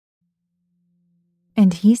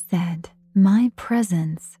And he said, My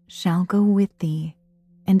presence shall go with thee,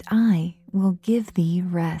 and I will give thee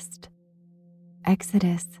rest.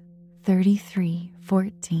 Exodus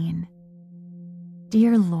 33:14.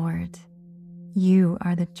 Dear Lord, you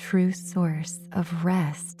are the true source of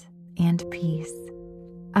rest and peace.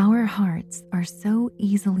 Our hearts are so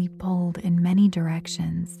easily pulled in many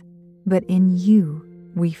directions, but in you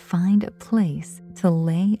we find a place to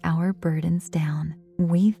lay our burdens down.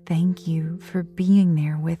 We thank you for being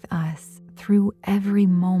there with us through every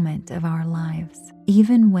moment of our lives,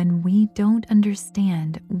 even when we don't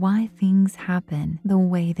understand why things happen the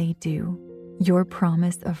way they do. Your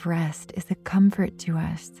promise of rest is a comfort to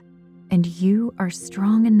us, and you are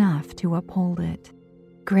strong enough to uphold it.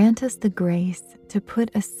 Grant us the grace to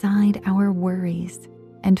put aside our worries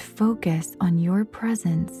and focus on your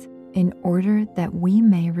presence in order that we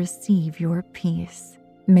may receive your peace.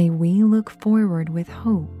 May we look forward with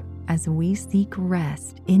hope as we seek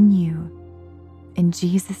rest in you. In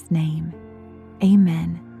Jesus' name,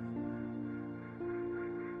 amen.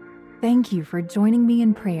 Thank you for joining me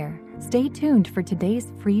in prayer. Stay tuned for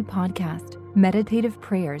today's free podcast, Meditative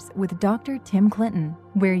Prayers with Dr. Tim Clinton,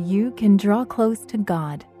 where you can draw close to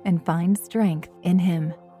God and find strength in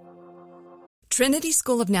Him. Trinity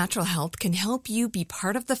School of Natural Health can help you be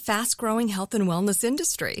part of the fast-growing health and wellness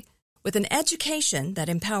industry. With an education that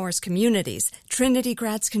empowers communities, Trinity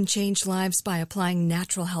grads can change lives by applying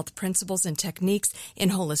natural health principles and techniques in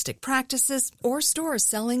holistic practices or stores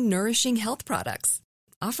selling nourishing health products.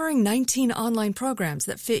 Offering 19 online programs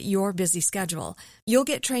that fit your busy schedule, you'll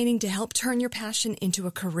get training to help turn your passion into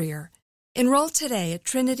a career. Enroll today at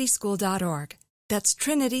trinityschool.org. That's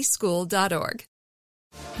trinityschool.org.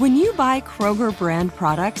 When you buy Kroger brand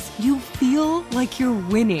products, you feel like you're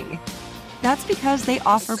winning. That's because they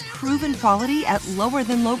offer proven quality at lower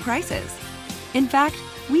than low prices. In fact,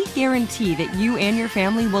 we guarantee that you and your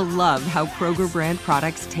family will love how Kroger brand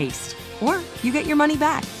products taste, or you get your money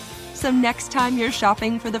back. So next time you're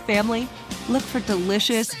shopping for the family, look for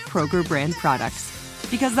delicious Kroger brand products,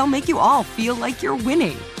 because they'll make you all feel like you're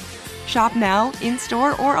winning. Shop now,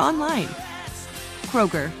 in-store, or online.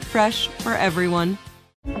 Kroger, fresh for everyone.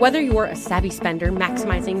 Whether you're a savvy spender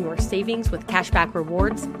maximizing your savings with cashback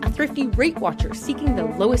rewards, a thrifty rate watcher seeking the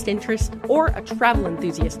lowest interest, or a travel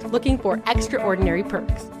enthusiast looking for extraordinary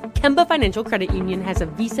perks, Kemba Financial Credit Union has a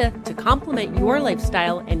visa to complement your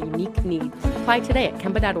lifestyle and unique needs. Apply today at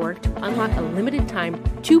Kemba.org to unlock a limited time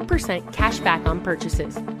 2% cash back on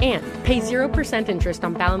purchases and pay 0% interest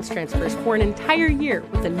on balance transfers for an entire year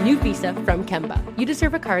with a new visa from Kemba. You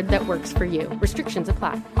deserve a card that works for you. Restrictions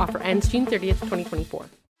apply. Offer ends June 30th, 2024.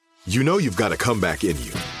 You know you've got a comeback in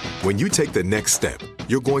you. When you take the next step,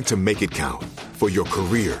 you're going to make it count. For your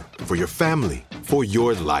career, for your family, for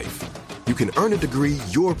your life. You can earn a degree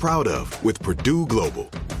you're proud of with Purdue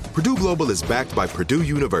Global. Purdue Global is backed by Purdue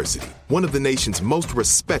University, one of the nation's most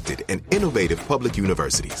respected and innovative public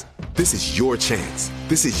universities. This is your chance.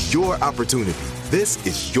 This is your opportunity. This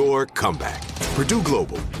is your comeback. Purdue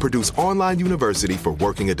Global, Purdue's online university for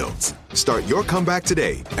working adults. Start your comeback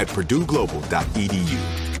today at purdueglobal.edu.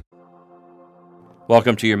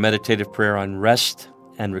 Welcome to your meditative prayer on rest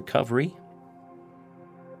and recovery.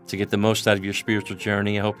 To get the most out of your spiritual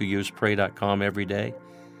journey, I hope you use pray.com every day.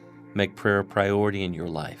 Make prayer a priority in your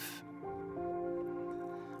life.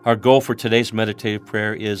 Our goal for today's meditative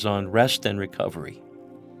prayer is on rest and recovery.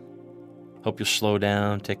 Hope you'll slow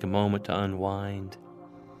down, take a moment to unwind.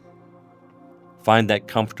 Find that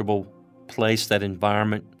comfortable place, that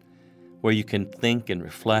environment where you can think and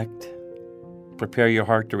reflect. Prepare your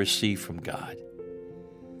heart to receive from God.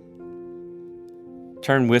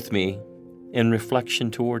 Turn with me in reflection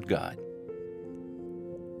toward God.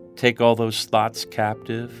 Take all those thoughts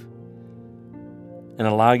captive and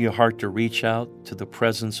allow your heart to reach out to the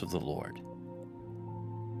presence of the Lord.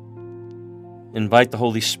 Invite the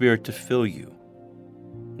Holy Spirit to fill you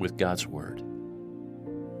with God's Word.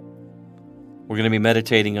 We're going to be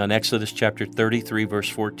meditating on Exodus chapter 33, verse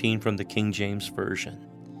 14 from the King James Version.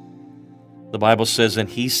 The Bible says, "And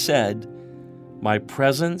he said, My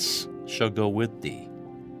presence shall go with thee,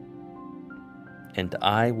 and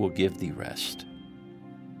I will give thee rest."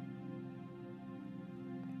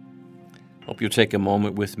 Hope you'll take a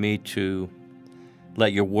moment with me to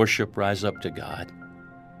let your worship rise up to God.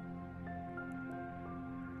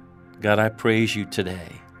 God, I praise you today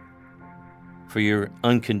for your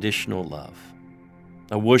unconditional love.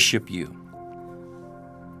 I worship you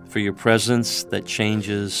for your presence that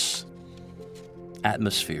changes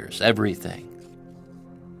atmospheres, everything.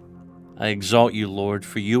 I exalt you, Lord,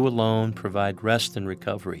 for you alone provide rest and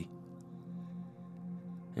recovery.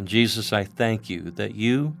 And Jesus, I thank you that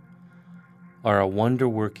you are a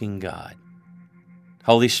wonder-working God.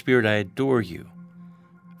 Holy Spirit, I adore you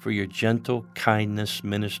for your gentle kindness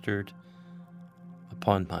ministered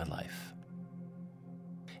upon my life.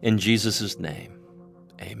 In Jesus' name,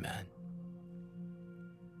 amen.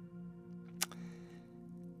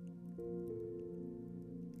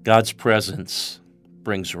 God's presence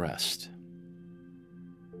brings rest.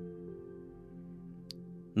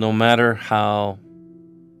 No matter how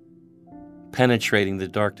penetrating the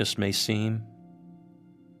darkness may seem,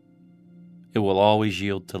 it will always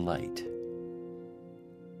yield to light.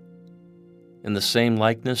 In the same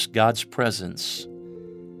likeness, God's presence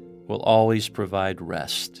will always provide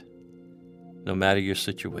rest, no matter your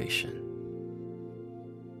situation.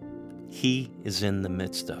 He is in the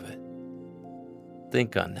midst of it.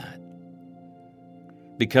 Think on that.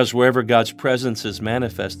 Because wherever God's presence is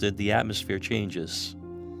manifested, the atmosphere changes.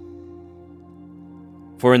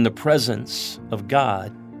 For in the presence of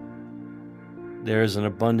God, there is an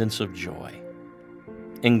abundance of joy.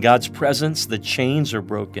 In God's presence, the chains are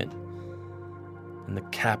broken and the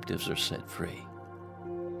captives are set free.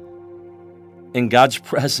 In God's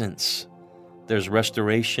presence, there's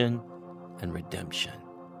restoration and redemption.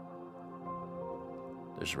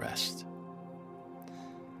 There's rest.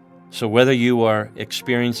 So whether you are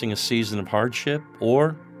experiencing a season of hardship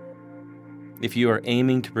or if you are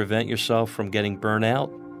aiming to prevent yourself from getting burnt out,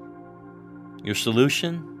 your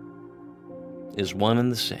solution is one and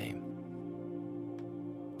the same: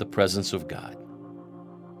 the presence of God.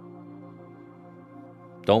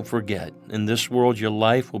 Don't forget, in this world your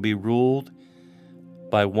life will be ruled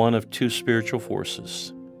by one of two spiritual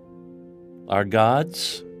forces: our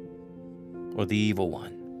gods or the evil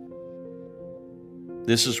one.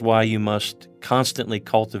 This is why you must constantly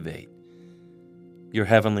cultivate your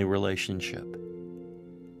heavenly relationship.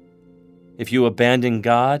 If you abandon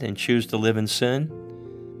God and choose to live in sin,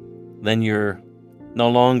 then you're no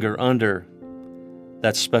longer under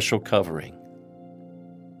that special covering.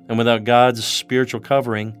 And without God's spiritual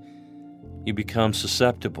covering, you become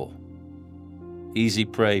susceptible, easy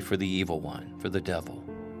prey for the evil one, for the devil.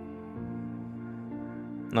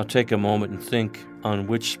 Now take a moment and think on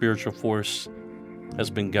which spiritual force has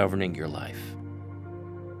been governing your life.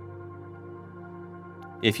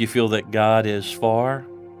 If you feel that God is far,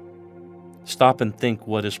 stop and think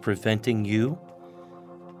what is preventing you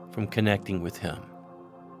from connecting with Him.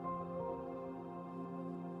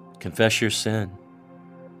 Confess your sin.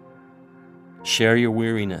 Share your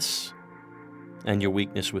weariness and your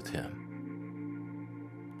weakness with Him.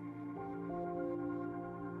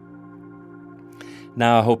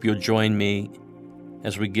 Now I hope you'll join me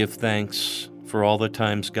as we give thanks for all the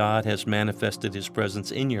times God has manifested His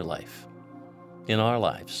presence in your life, in our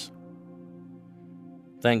lives.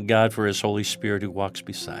 Thank God for His Holy Spirit who walks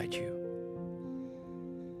beside you.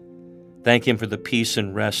 Thank Him for the peace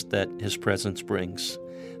and rest that His presence brings.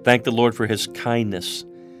 Thank the Lord for His kindness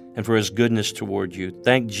and for His goodness toward you.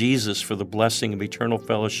 Thank Jesus for the blessing of eternal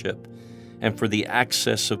fellowship and for the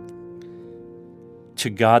access to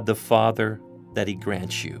God the Father that He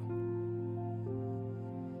grants you.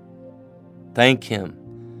 Thank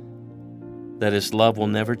Him that His love will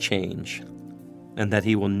never change and that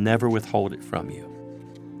He will never withhold it from you.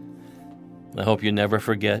 I hope you never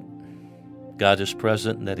forget God is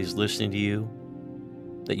present and that He's listening to you,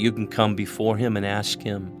 that you can come before Him and ask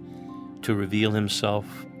Him to reveal Himself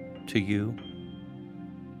to you.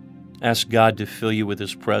 Ask God to fill you with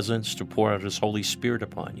His presence, to pour out His Holy Spirit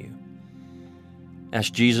upon you.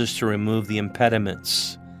 Ask Jesus to remove the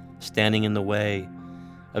impediments standing in the way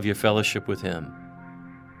of your fellowship with Him.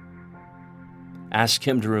 Ask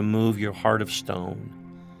Him to remove your heart of stone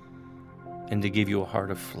and to give you a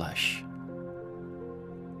heart of flesh.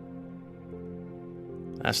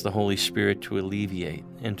 Ask the Holy Spirit to alleviate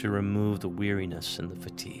and to remove the weariness and the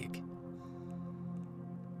fatigue.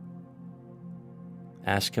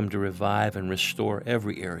 Ask Him to revive and restore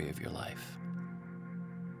every area of your life.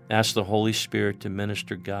 Ask the Holy Spirit to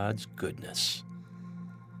minister God's goodness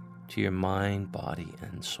to your mind, body,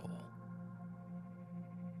 and soul.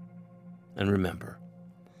 And remember,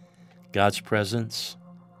 God's presence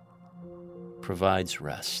provides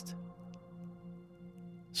rest.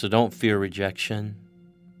 So don't fear rejection.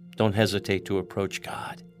 Don't hesitate to approach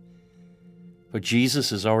God. For Jesus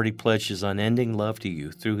has already pledged His unending love to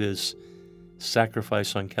you through His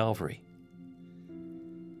sacrifice on Calvary.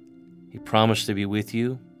 He promised to be with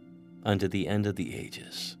you unto the end of the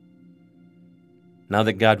ages. Now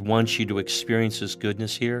that God wants you to experience His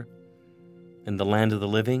goodness here in the land of the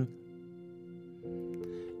living,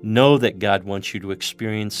 know that God wants you to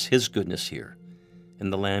experience His goodness here in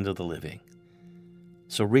the land of the living.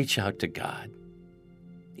 So reach out to God,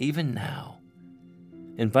 even now,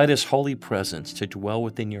 invite His holy presence to dwell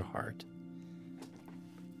within your heart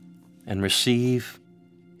and receive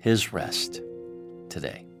His rest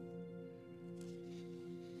today.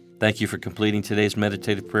 Thank you for completing today's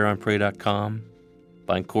meditative prayer on Pray.com.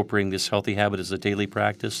 By incorporating this healthy habit as a daily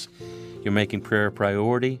practice, you're making prayer a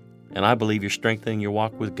priority, and I believe you're strengthening your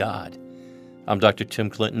walk with God. I'm Dr.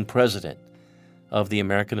 Tim Clinton, President of the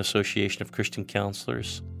American Association of Christian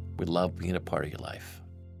Counselors. We love being a part of your life.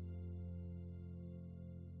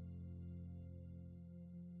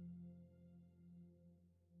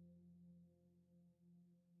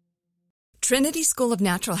 Trinity School of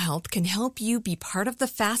Natural Health can help you be part of the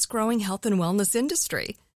fast-growing health and wellness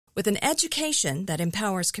industry. With an education that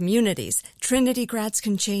empowers communities, Trinity grads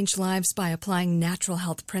can change lives by applying natural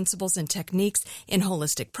health principles and techniques in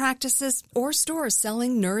holistic practices or stores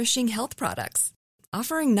selling nourishing health products.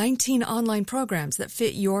 Offering 19 online programs that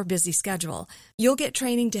fit your busy schedule, you'll get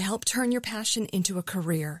training to help turn your passion into a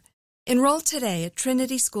career. Enroll today at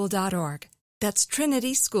trinityschool.org. That's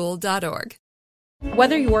trinityschool.org.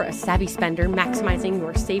 Whether you're a savvy spender maximizing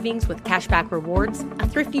your savings with cashback rewards, a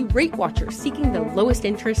thrifty rate watcher seeking the lowest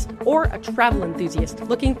interest, or a travel enthusiast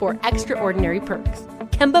looking for extraordinary perks,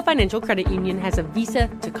 Kemba Financial Credit Union has a visa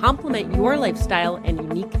to complement your lifestyle and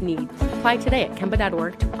unique needs. Apply today at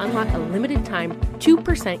Kemba.org to unlock a limited time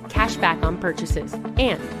 2% cash back on purchases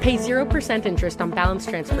and pay 0% interest on balance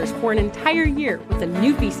transfers for an entire year with a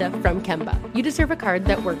new visa from Kemba. You deserve a card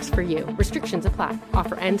that works for you. Restrictions apply.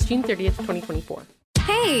 Offer ends June 30th, 2024.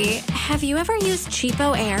 Hey, have you ever used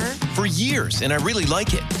Cheapo Air? For years, and I really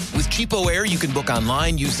like it. With Cheapo Air, you can book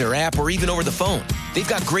online, use their app, or even over the phone. They've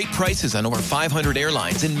got great prices on over 500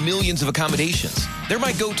 airlines and millions of accommodations. They're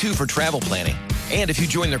my go-to for travel planning. And if you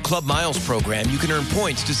join their Club Miles program, you can earn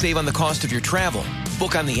points to save on the cost of your travel.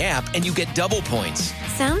 Book on the app, and you get double points.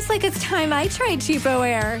 Sounds like it's time I tried Cheapo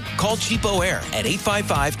Air. Call Cheapo Air at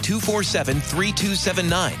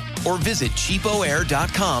 855-247-3279 or visit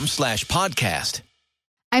cheapoair.com/podcast.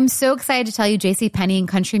 I'm so excited to tell you JCPenney and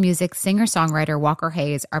country music singer-songwriter Walker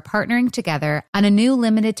Hayes are partnering together on a new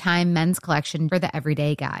limited-time men's collection for the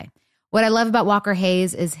everyday guy. What I love about Walker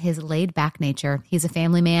Hayes is his laid-back nature. He's a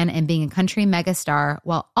family man, and being a country megastar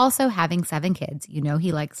while also having 7 kids, you know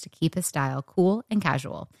he likes to keep his style cool and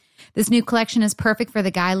casual. This new collection is perfect for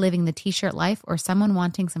the guy living the t-shirt life or someone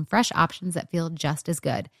wanting some fresh options that feel just as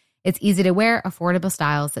good. It's easy to wear, affordable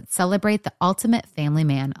styles that celebrate the ultimate family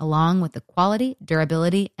man, along with the quality,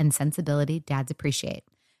 durability, and sensibility dads appreciate.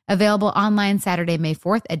 Available online Saturday, May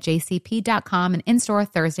 4th at jcp.com and in-store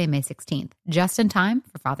Thursday, May 16th, just in time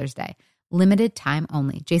for Father's Day. Limited time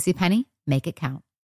only. JCPenney, make it count.